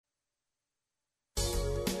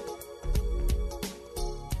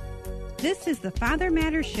This is the Father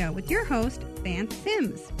Matters Show with your host, Vance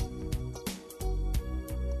Sims.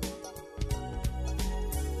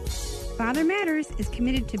 Father Matters is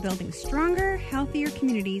committed to building stronger, healthier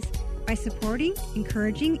communities by supporting,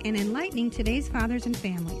 encouraging, and enlightening today's fathers and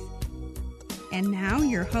families. And now,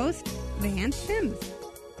 your host, Vance Sims.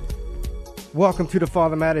 Welcome to the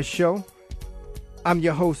Father Matters Show. I'm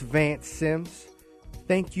your host, Vance Sims.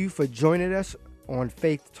 Thank you for joining us on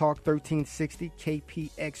Faith Talk 1360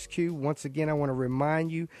 KPXQ. Once again, I want to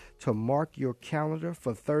remind you to mark your calendar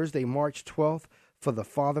for Thursday, March 12th for the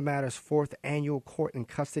Father Matters 4th Annual Court and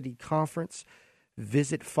Custody Conference.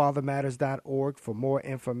 Visit fathermatters.org for more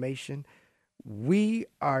information. We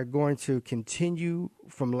are going to continue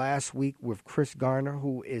from last week with Chris Garner,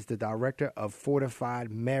 who is the director of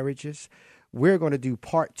Fortified Marriages. We're going to do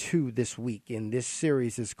part 2 this week, and this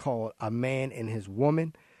series is called A Man and His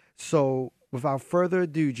Woman. So without further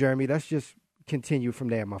ado, Jeremy, let's just continue from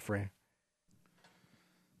there, my friend.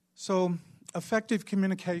 So, effective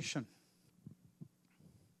communication.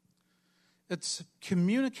 It's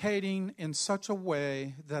communicating in such a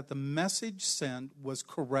way that the message sent was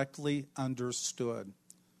correctly understood.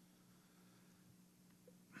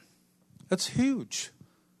 It's huge.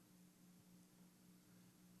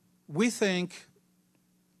 We think,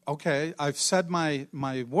 okay, I've said my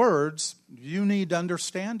words, you need to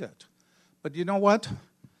understand it. But you know what?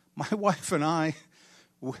 My wife and I,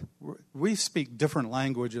 we speak different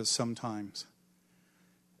languages sometimes.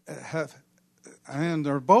 And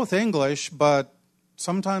they're both English, but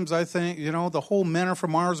sometimes I think, the whole men are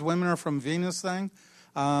from Mars, women are from Venus thing,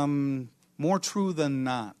 more true than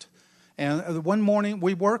not. And one morning,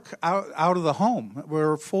 we work out of the home.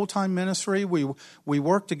 We're a full-time ministry. We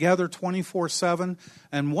work together 24/7.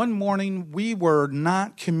 And one morning, we were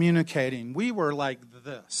not communicating. We were like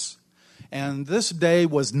this. And this day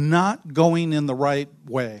was not going in the right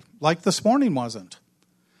way, like this morning wasn't.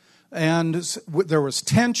 And there was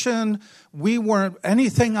tension.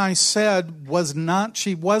 Anything I said was not,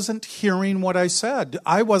 she wasn't hearing what I said.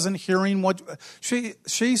 I wasn't hearing what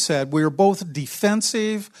she said. We were both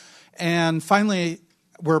defensive. And finally,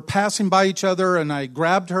 we're passing by each other, and I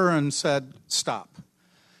grabbed her and said, stop.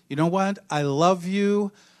 You know what? I love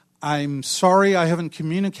you. I'm sorry I haven't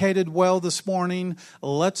communicated well this morning.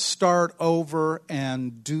 Let's start over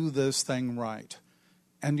and do this thing right.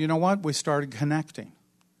 And you know what? We started connecting.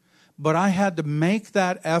 But I had to make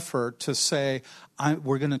that effort to say,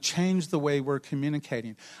 we're going to change the way we're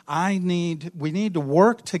communicating. We need to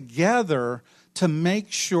work together to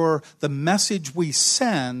make sure the message we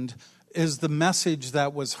send is the message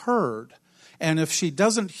that was heard. And if she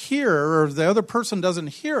doesn't hear, or the other person doesn't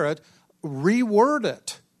hear it, reword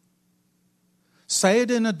it. Say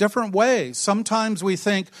it in a different way. Sometimes we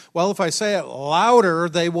think, well, if I say it louder,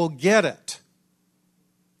 they will get it.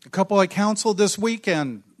 A couple I counseled this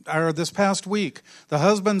past week, the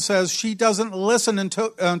husband says she doesn't listen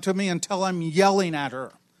to me until I'm yelling at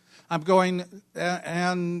her. I'm going,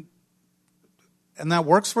 and that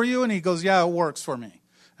works for you? And he goes, yeah, it works for me.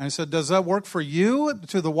 And I said, does that work for you,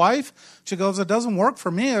 to the wife? She goes, it doesn't work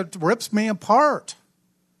for me. It rips me apart.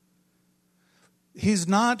 He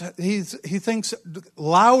thinks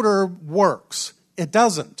louder works. It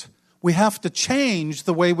doesn't. We have to change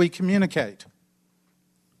the way we communicate.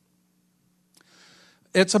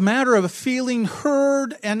 It's a matter of feeling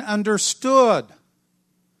heard and understood.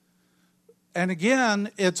 And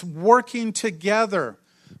again, it's working together.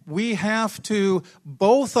 We have to,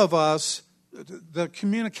 both of us, the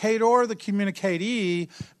communicator, the communicatee,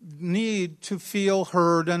 need to feel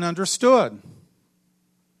heard and understood.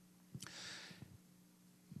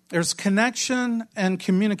 There's connection, and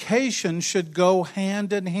communication should go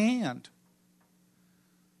hand in hand.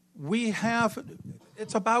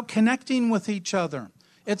 It's about connecting with each other.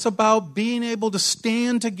 It's about being able to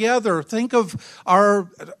stand together. Think of our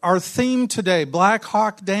theme today, Black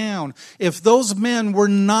Hawk Down. If those men were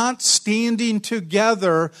not standing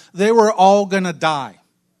together, they were all going to die.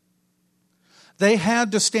 They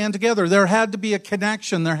had to stand together. There had to be a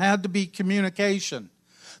connection. There had to be communication.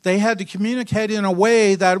 They had to communicate in a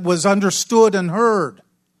way that was understood and heard.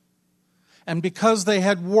 And because they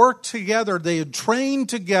had worked together, they had trained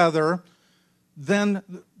together, then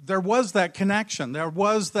there was that connection. There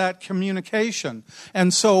was that communication.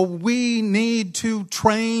 And so we need to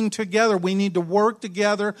train together. We need to work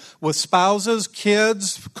together with spouses,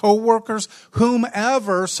 kids, co-workers,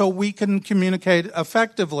 whomever, so we can communicate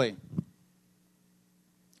effectively.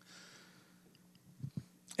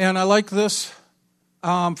 And I like this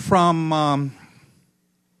from, I'm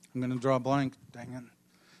going to draw a blank, dang it.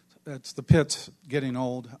 It's the Pitts getting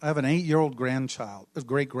old. I have an 8-year-old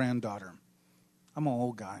great-granddaughter. I'm an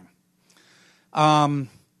old guy. Drawing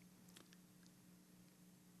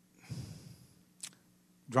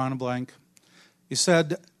a blank. He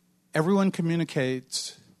said, everyone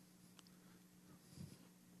communicates,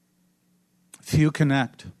 few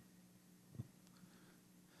connect.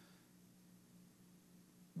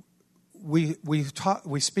 We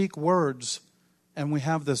speak words, and we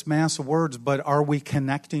have this mass of words, but are we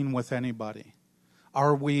connecting with anybody?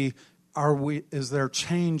 Is there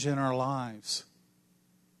change in our lives?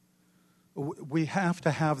 We have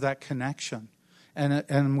to have that connection,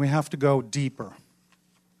 and we have to go deeper.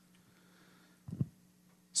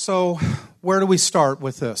 So, where do we start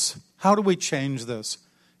with this? How do we change this?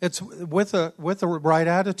 It's with a right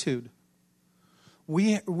attitude.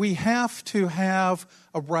 We have to have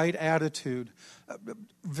a right attitude.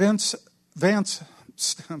 Vance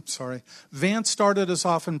started us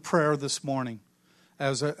off in prayer this morning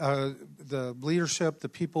as the leadership, the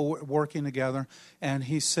people working together, and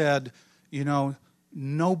he said,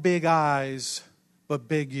 no big I's, but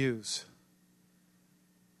big U's.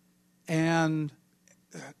 And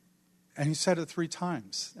he said it 3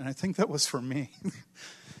 times, and I think that was for me.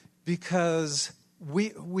 Because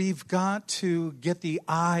we've got to get the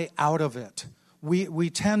I out of it. We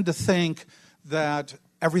tend to think that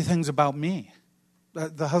everything's about me.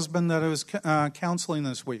 The husband that I was counseling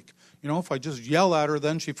this week, if I just yell at her,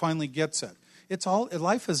 then she finally gets it.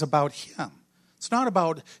 Life is about him. It's not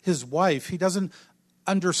about his wife. He doesn't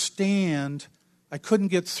understand. I couldn't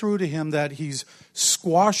get through to him that he's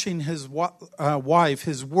squashing his wife.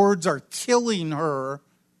 His words are killing her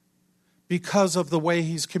because of the way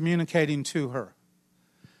he's communicating to her.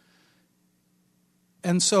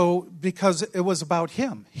 And so, because it was about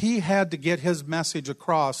him, he had to get his message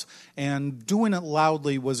across, and doing it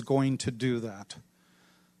loudly was going to do that.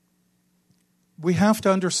 We have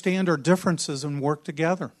to understand our differences and work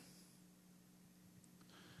together.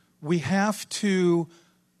 We have to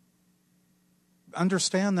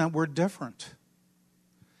understand that we're different.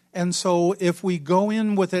 And so if we go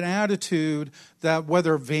in with an attitude that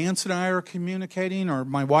whether Vance and I are communicating or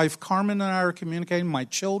my wife Carmen and I are communicating, my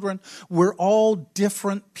children, we're all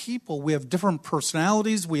different people. We have different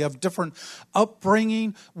personalities. We have different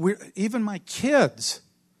upbringing. Even my kids,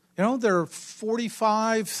 they're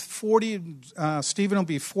 45, 40. Stephen will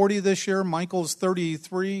be 40 this year. Michael's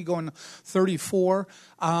 33, going 34.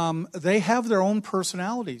 They have their own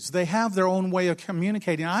personalities. They have their own way of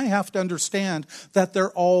communicating. I have to understand that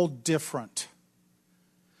they're all different.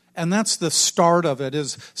 And that's the start of it,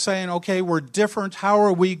 is saying, okay, we're different. How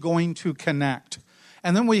are we going to connect?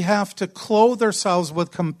 And then we have to clothe ourselves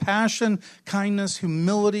with compassion, kindness,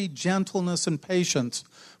 humility, gentleness, and patience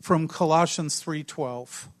from Colossians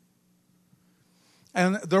 3:12.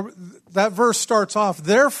 And that verse starts off,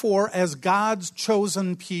 therefore, as God's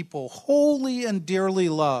chosen people, holy and dearly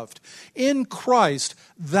loved, in Christ,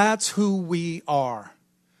 that's who we are.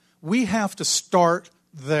 We have to start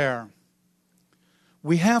there.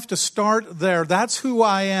 We have to start there. That's who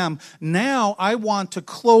I am. Now I want to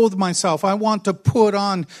clothe myself. I want to put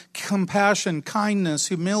on compassion, kindness,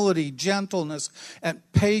 humility, gentleness, and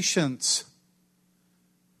patience.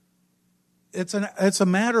 It's a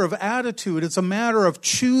matter of attitude. It's a matter of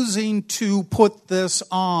choosing to put this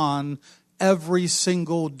on every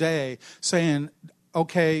single day, saying,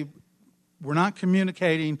 okay, we're not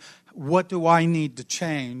communicating, what do I need to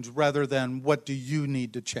change, rather than what do you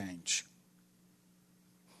need to change?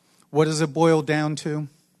 What does it boil down to?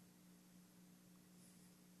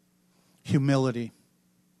 Humility.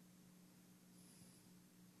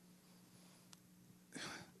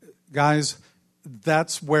 Guys,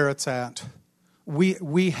 that's where it's at.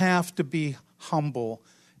 We have to be humble.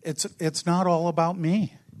 It's not all about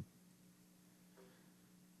me.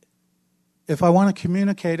 If I want to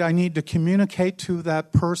communicate, I need to communicate to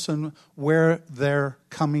that person where they're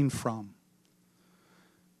coming from.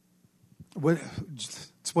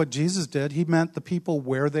 It's what Jesus did. He met the people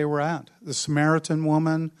where they were at. The Samaritan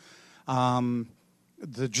woman,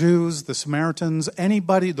 the Jews, the Samaritans,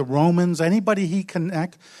 anybody, the Romans, anybody he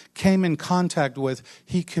came in contact with,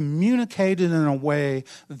 he communicated in a way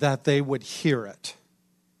that they would hear it,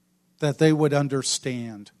 that they would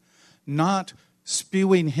understand. Not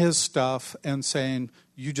spewing his stuff and saying,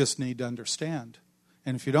 you just need to understand.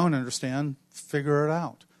 And if you don't understand, figure it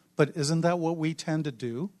out. But isn't that what we tend to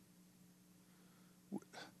do?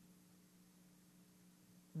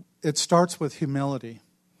 It starts with humility.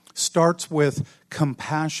 Starts with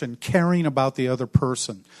compassion, caring about the other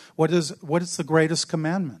person. What is the greatest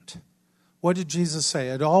commandment? What did Jesus say?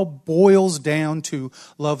 It all boils down to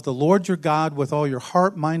love the Lord your God with all your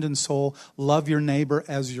heart, mind, and soul. Love your neighbor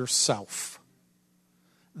as yourself.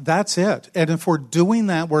 That's it. And if we're doing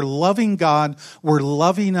that, we're loving God, we're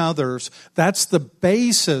loving others. That's the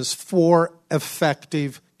basis for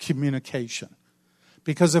effective communication.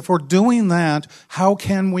 Because if we're doing that, how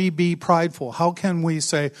can we be prideful? How can we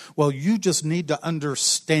say, well, you just need to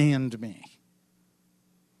understand me?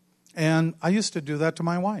 And I used to do that to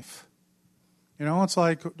my wife. It's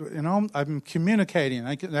like, I'm communicating.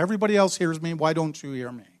 Everybody else hears me. Why don't you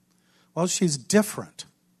hear me? Well, she's different.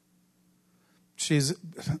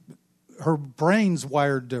 Her brain's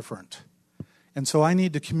wired different. And so I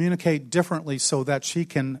need to communicate differently so that she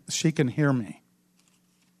can hear me.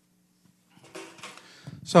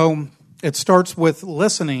 So it starts with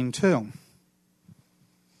listening too.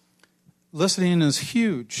 Listening is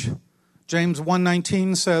huge. James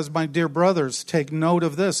 1:19 says, "My dear brothers, take note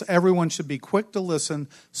of this. Everyone should be quick to listen,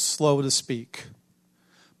 slow to speak."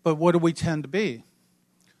 But what do we tend to be?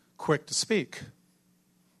 Quick to speak.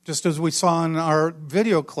 Just as we saw in our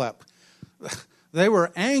video clip. They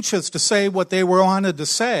were anxious to say what they wanted to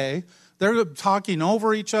say. They're talking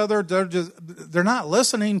over each other. They're not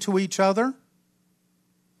listening to each other.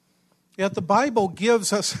 Yet the Bible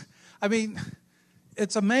gives us,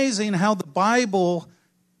 it's amazing how the Bible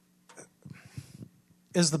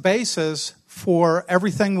is the basis for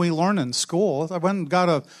everything we learn in school. I went and got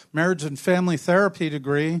a marriage and family therapy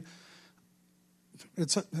degree.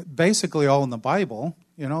 It's basically all in the Bible.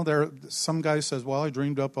 Some guy says, well, I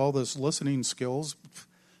dreamed up all this listening skills. It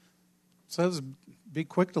says, be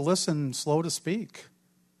quick to listen, slow to speak.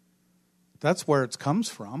 That's where it comes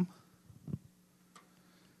from.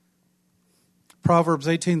 Proverbs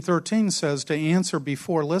 18:13 says, to answer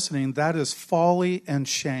before listening, that is folly and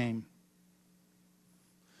shame.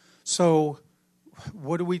 So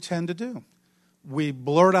what do we tend to do? We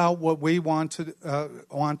blurt out what we want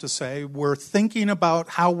to say. We're thinking about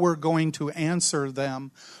how we're going to answer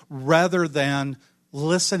them rather than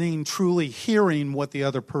listening, truly hearing what the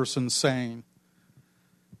other person's saying.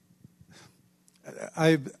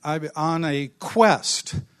 I'm on a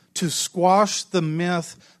quest to squash the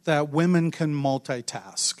myth that women can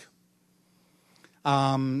multitask.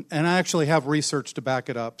 And I actually have research to back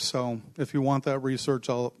it up. So if you want that research,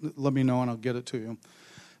 let me know and I'll get it to you.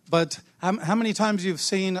 But how many times you've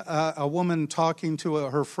seen a woman talking to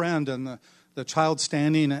her friend and the child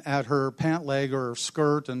standing at her pant leg or her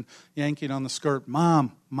skirt and yanking on the skirt,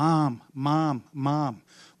 Mom, Mom, Mom, Mom.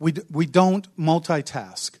 We don't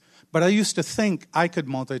multitask. But I used to think I could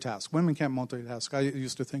multitask. Women can't multitask. I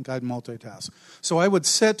used to think I'd multitask. So I would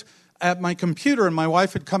sit at my computer and my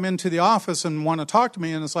wife would come into the office and want to talk to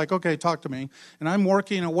me. And it's like, okay, talk to me. And I'm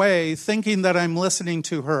working away thinking that I'm listening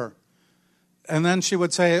to her. And then she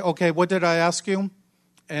would say, okay, what did I ask you?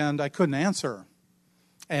 And I couldn't answer her.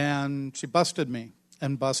 And she busted me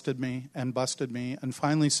and busted me and busted me and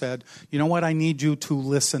finally said, you know what, I need you to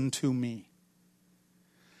listen to me.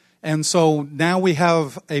 And so now we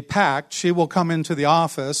have a pact. She will come into the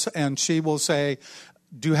office and she will say,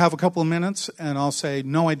 do you have a couple of minutes? And I'll say,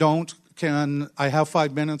 no, I don't. Can I have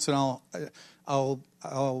 5 minutes? And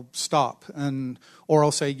I'll stop. Or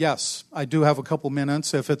I'll say, yes, I do have a couple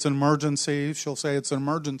minutes. If it's an emergency, she'll say it's an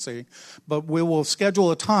emergency. But we will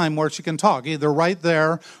schedule a time where she can talk, either right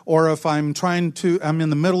there, or if I'm in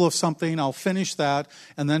the middle of something, I'll finish that,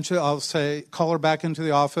 and then I'll say, call her back into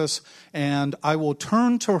the office, and I will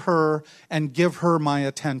turn to her and give her my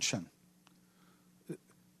attention.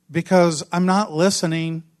 Because I'm not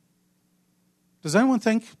listening. Does anyone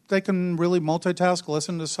think they can really multitask,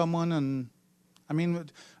 listen to someone?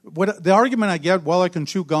 What the argument I get, well, I can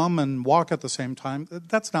chew gum and walk at the same time.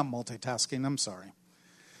 That's not multitasking. I'm sorry.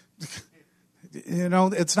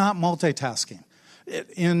 It's not multitasking.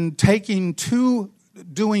 In doing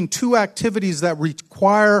two activities that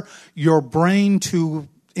require your brain to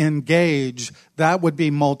engage, that would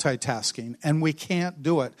be multitasking. And we can't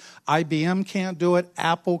do it. IBM can't do it.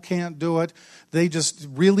 Apple can't do it. They just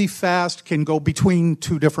really fast can go between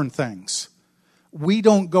two different things. We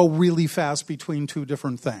don't go really fast between two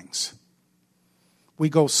different things. We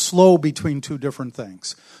go slow between two different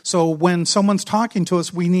things. So when someone's talking to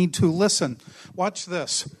us, we need to listen. Watch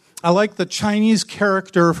this. I like the Chinese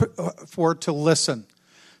character for to listen.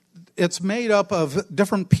 It's made up of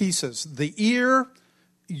different pieces. The ear,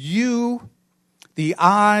 you, the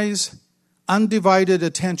eyes, undivided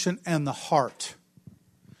attention, and the heart.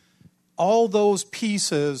 All those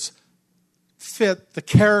pieces fit the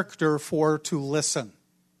character for to listen.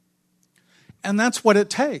 And that's what it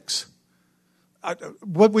takes.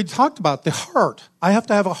 What we talked about, the heart. I have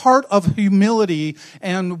to have a heart of humility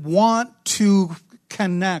and want to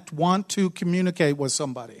connect, want to communicate with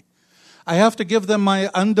somebody. I have to give them my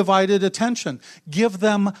undivided attention. Give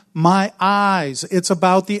them my eyes. It's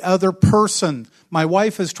about the other person. My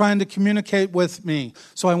wife is trying to communicate with me,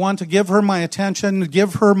 so I want to give her my attention,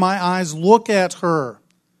 give her my eyes, look at her.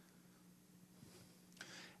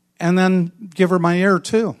 And then give her my ear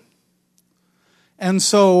too. And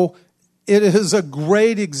so it is a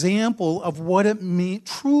great example of what it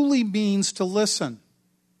truly means to listen.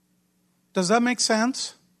 Does that make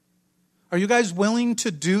sense? Are you guys willing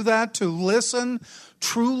to do that, to listen,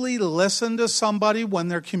 truly listen to somebody when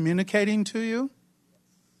they're communicating to you?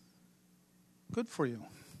 Good for you.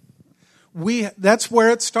 That's where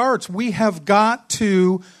it starts. We have got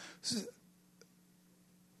to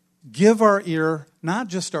give our ear, not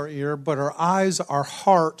just our ear, but our eyes, our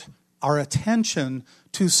heart, our attention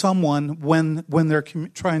to someone when they're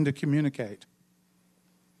trying to communicate.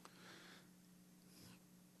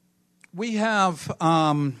 We have,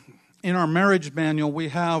 in our marriage manual, we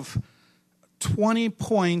have 20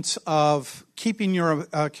 points of keeping your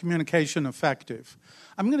communication effective.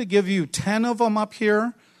 I'm going to give you 10 of them up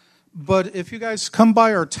here, but if you guys come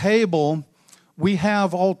by our table, we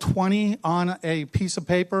have all 20 on a piece of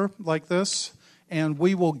paper like this, and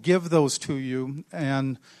we will give those to you.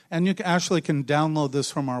 And you actually can download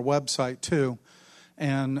this from our website too,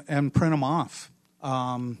 and print them off.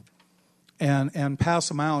 And pass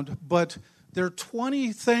them out. But there are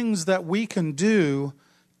 20 things that we can do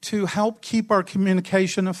to help keep our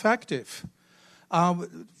communication effective.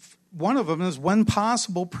 One of them is, when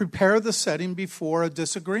possible, prepare the setting before a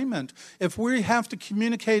disagreement. If we have to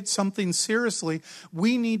communicate something seriously,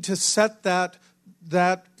 we need to set that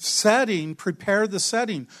setting, prepare the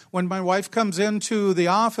setting. When my wife comes into the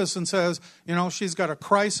office and says, she's got a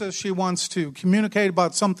crisis, she wants to communicate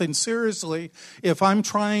about something seriously, if I'm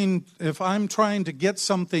trying to get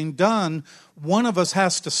something done, one of us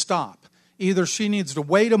has to stop. Either she needs to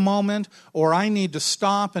wait a moment, or I need to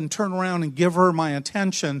stop and turn around and give her my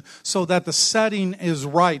attention so that the setting is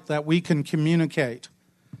right, that we can communicate.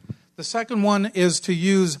 The second one is to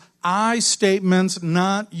use I statements,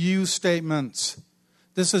 not you statements.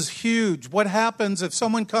 This is huge. What happens if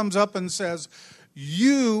someone comes up and says,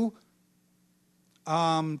 you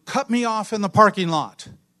cut me off in the parking lot?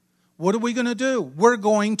 What are we going to do? We're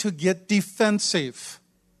going to get defensive.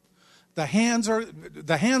 The hands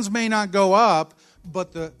may not go up,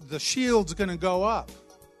 but the shield's going to go up.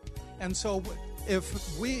 And so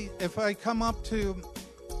if I come up to,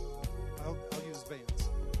 I'll use Vance.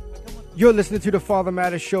 You're listening to the Father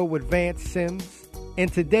Matters Show with Vance Sims.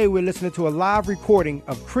 And today we're listening to a live recording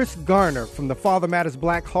of Chris Garner from the Father Matters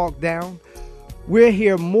Black Hawk Down. We'll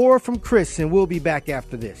hear more from Chris, and we'll be back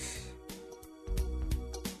after this.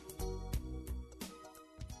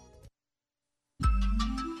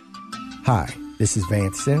 Hi, this is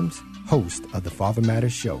Vance Sims, host of the Father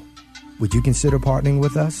Matters Show. Would you consider partnering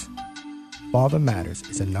with us? Father Matters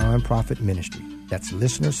is a nonprofit ministry that's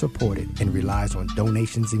listener-supported and relies on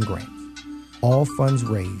donations and grants. All funds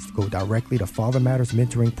raised go directly to Father Matters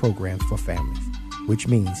mentoring programs for families, which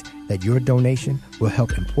means that your donation will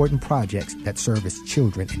help important projects that service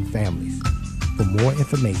children and families. For more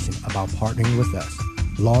information about partnering with us,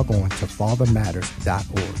 log on to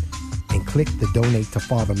fathermatters.org and click the Donate to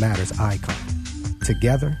Father Matters icon.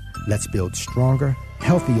 Together, let's build stronger,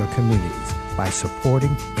 healthier communities by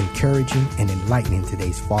supporting, encouraging, and enlightening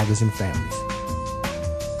today's fathers and families.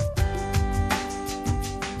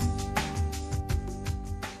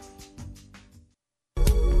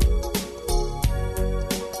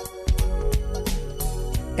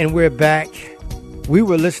 And we're back. We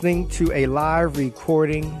were listening to a live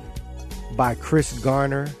recording by Chris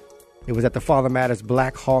Garner. It was at the Father Matters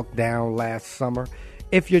Black Hawk Down last summer.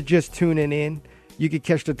 If you're just tuning in, you can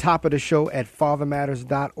catch the top of the show at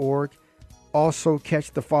fathermatters.org. Also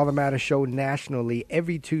catch the Father Matters Show nationally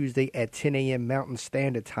every Tuesday at 10 a.m. Mountain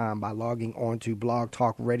Standard Time by logging on to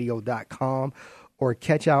blogtalkradio.com, or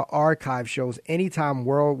catch our archive shows anytime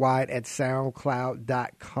worldwide at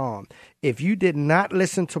soundcloud.com. If you did not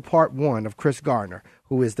listen to part one of Chris Garner,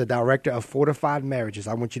 who is the director of Fortified Marriages,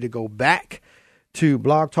 I want you to go back to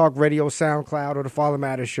Blog Talk Radio, SoundCloud, or the Father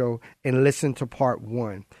Matters Show and listen to part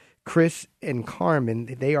one. Chris and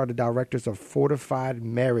Carmen, they are the directors of Fortified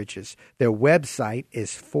Marriages. Their website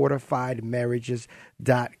is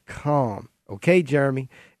fortifiedmarriages.com. Okay, Jeremy,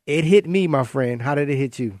 it hit me, my friend. How did it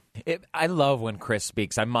hit you? I love when Chris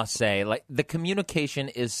speaks, I must say. Like, the communication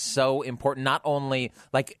is so important. Not only,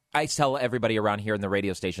 like, I tell everybody around here in the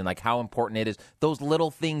radio station, like, how important it is. Those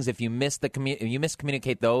little things, if you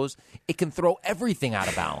miscommunicate those, it can throw everything out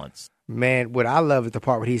of balance. Man, what I love is the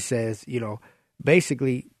part where he says,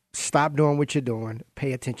 basically, stop doing what you're doing.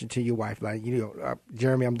 Pay attention to your wife. Like,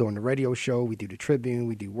 Jeremy, I'm doing the radio show. We do the Tribune.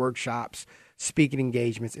 We do workshops, speaking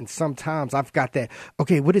engagements. And sometimes I've got that,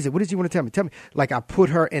 okay, what is it? What does you want to tell me? Tell me. Like, I put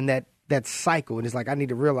her in that cycle. And it's like, I need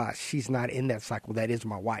to realize she's not in that cycle. That is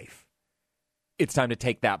my wife. It's time to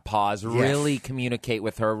take that pause, really communicate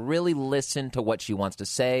with her, really listen to what she wants to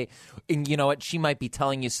say. And you know what? She might be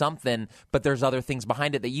telling you something, but there's other things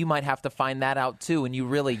behind it that you might have to find that out too. And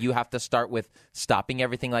you have to start with stopping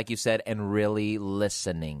everything, like you said, and really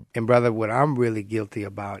listening. And brother, what I'm really guilty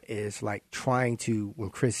about is like trying to, when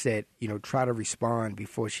Chris said, try to respond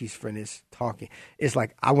before she's finished talking. It's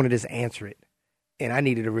like, I want to just answer it. And I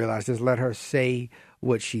needed to realize, just let her say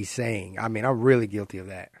what she's saying. I mean, I'm really guilty of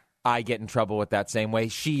that. I get in trouble with that same way.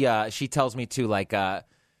 She tells me too, like,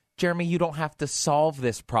 Jeremy, you don't have to solve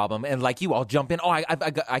this problem. And like I'll jump in. Oh,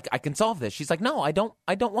 I can solve this. She's like, no, I don't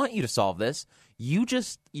want you to solve this.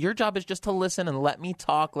 Your job is just to listen and let me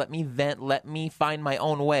talk, let me vent, let me find my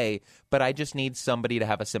own way. But I just need somebody to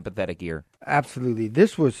have a sympathetic ear. Absolutely.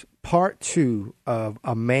 This was part 2 of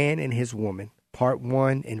A Man and His Woman. Part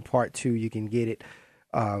 1 and part 2. You can get it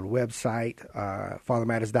website,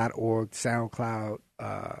 fathermatters.org, SoundCloud,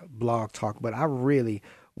 Blog Talk. But I really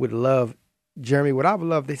would love, Jeremy, what I would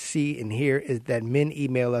love to see and hear is that men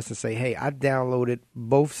email us and say, hey, I downloaded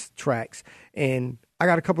both tracks and I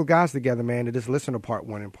got a couple of guys together, man, to just listen to part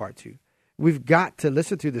 1 and part 2. We've got to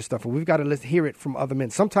listen to this stuff, and we've got to hear it from other men.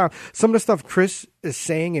 Sometimes some of the stuff Chris is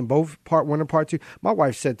saying in both part 1 and part 2, my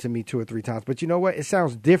wife said to me 2 or 3 times. But you know what? It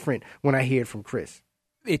sounds different when I hear it from Chris.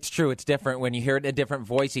 It's true. It's different when you hear it in a different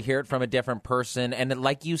voice. You hear it from a different person. And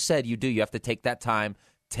like you said, you have to take that time,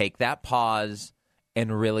 take that pause,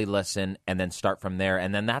 and really listen, and then start from there.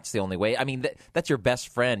 And then that's the only way. I mean, that's your best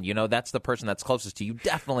friend. That's the person that's closest to you. You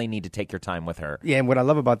definitely need to take your time with her. Yeah, and what I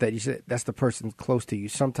love about that, you said that's the person close to you.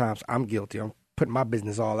 Sometimes I'm guilty. I'm putting my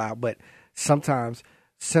business all out. But sometimes,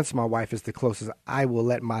 since my wife is the closest, I will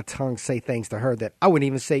let my tongue say things to her that I wouldn't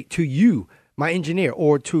even say to you, my engineer,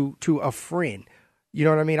 or to a friend. You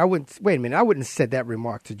know what I mean? I wouldn't have said that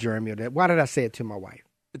remark to Jeremy or that. Why did I say it to my wife?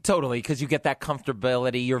 Totally, because you get that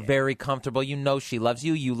comfortability. You're very comfortable. You know she loves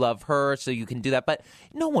you. You love her, so you can do that. But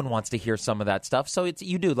no one wants to hear some of that stuff. So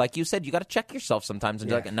you do. Like you said, you got to check yourself sometimes. And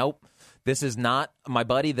you're like, nope, this is not my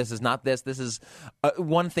buddy. This is not this. This is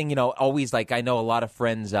one thing, always like I know a lot of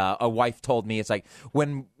friends, a wife told me, it's like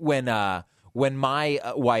when my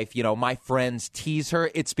wife, my friends tease her,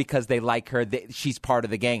 it's because they like her. She's part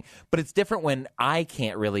of the gang. But it's different when I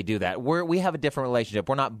can't really do that. We have a different relationship.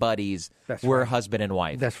 We're not buddies. We're husband and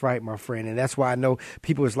wife. That's right, my friend. And that's why I know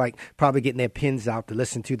people is like probably getting their pens out to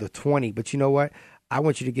listen to the 20. But you know what? I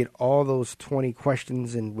want you to get all those 20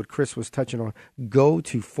 questions and what Chris was touching on. Go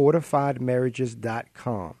to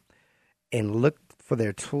fortifiedmarriages.com and look for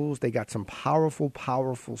their tools. They got some powerful,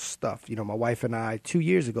 powerful stuff. My wife and I 2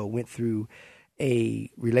 years ago went through a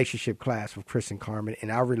relationship class with Chris and Carmen, and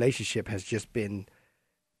our relationship has just been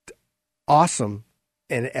awesome.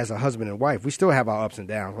 And as a husband and wife, we still have our ups and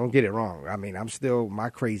downs. Don't get it wrong. I mean, I'm still my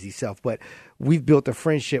crazy self, but we've built a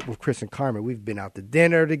friendship with Chris and Carmen. We've been out to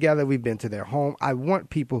dinner together. We've been to their home. I want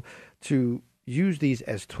people to use these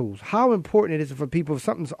as tools. How important it is for people, if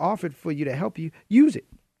something's offered for you to help you, use it.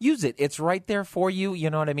 Use it. It's right there for you. You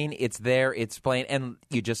know what I mean? It's there. It's plain. And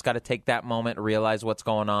you just got to take that moment, realize what's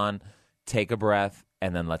going on, take a breath,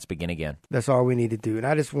 and then let's begin again. That's all we need to do. And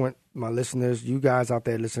I just want my listeners, you guys out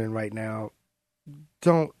there listening right now,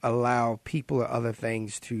 don't allow people or other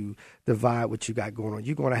things to divide what you got going on.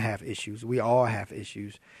 You're going to have issues. We all have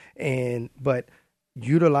issues. But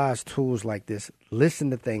utilize tools like this. Listen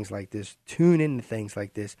to things like this. Tune into things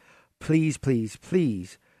like this. Please, please,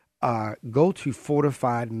 please. Go to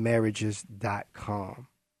fortifiedmarriages.com.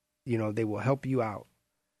 They will help you out.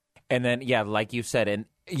 And then, like you said, and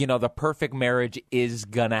the perfect marriage is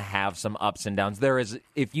gonna have some ups and downs.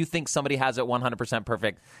 If you think somebody has it 100%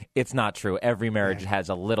 perfect, it's not true. Every marriage has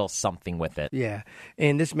a little something with it. Yeah,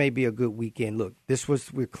 and this may be a good weekend. Look,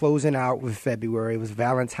 we're closing out with February. It was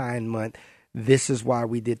Valentine month. This is why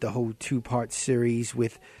we did the whole 2-part series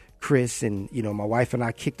with Chris, and my wife and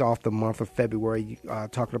I kicked off the month of February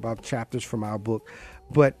talking about chapters from our book.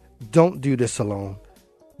 But don't do this alone.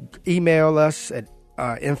 Email us at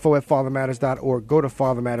info@fathermatters.org. Go to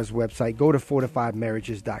Father Matters website. Go to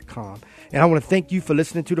fortifiedmarriages.com. And I want to thank you for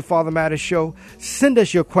listening to the Father Matters Show. Send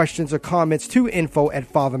us your questions or comments to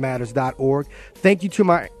info@fathermatters.org. Thank you to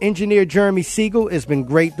my engineer, Jeremy Siegel. It's been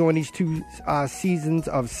great doing these 2 seasons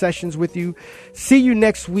of sessions with you. See you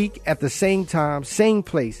next week at the same time, same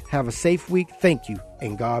place. Have a safe week. Thank you,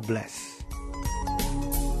 and God bless.